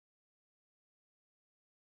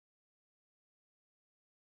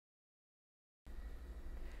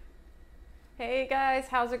Hey guys,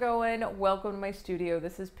 how's it going? Welcome to my studio.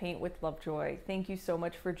 This is Paint with Lovejoy. Thank you so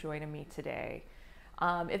much for joining me today.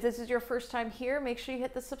 If this is your first time here, make sure you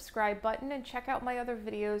hit the subscribe button and check out my other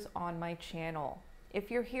videos on my channel.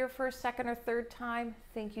 If you're here for a second or third time,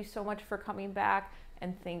 thank you so much for coming back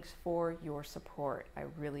and thanks for your support. I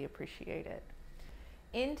really appreciate it.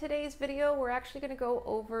 In today's video, we're actually going to go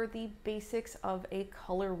over the basics of a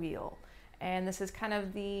color wheel. And this is kind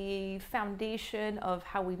of the foundation of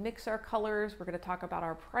how we mix our colors. We're going to talk about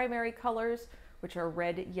our primary colors, which are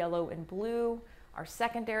red, yellow, and blue. Our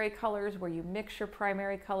secondary colors, where you mix your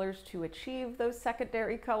primary colors to achieve those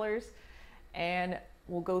secondary colors. And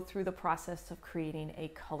we'll go through the process of creating a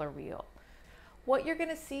color wheel. What you're going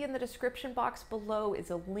to see in the description box below is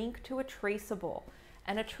a link to a traceable.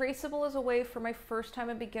 And a traceable is a way for my first-time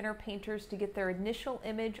and beginner painters to get their initial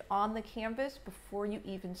image on the canvas before you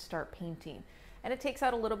even start painting. And it takes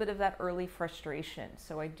out a little bit of that early frustration.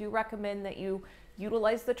 So I do recommend that you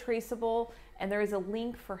utilize the traceable, and there is a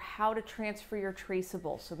link for how to transfer your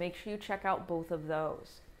traceable. So make sure you check out both of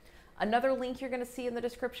those. Another link you're going to see in the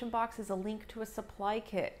description box is a link to a supply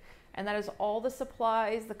kit. And that is all the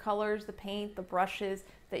supplies, the colors, the paint, the brushes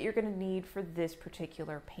that you're going to need for this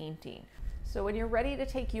particular painting. So when you're ready to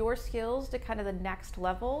take your skills to kind of the next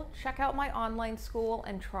level, check out my online school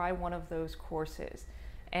and try one of those courses.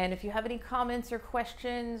 And if you have any comments or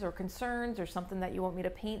questions or concerns or something that you want me to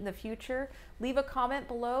paint in the future, leave a comment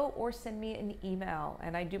below or send me an email.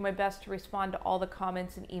 And I do my best to respond to all the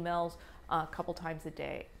comments and emails a couple times a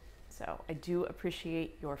day. So I do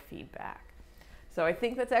appreciate your feedback. So I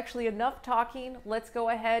think that's actually enough talking. Let's go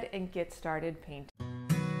ahead and get started painting.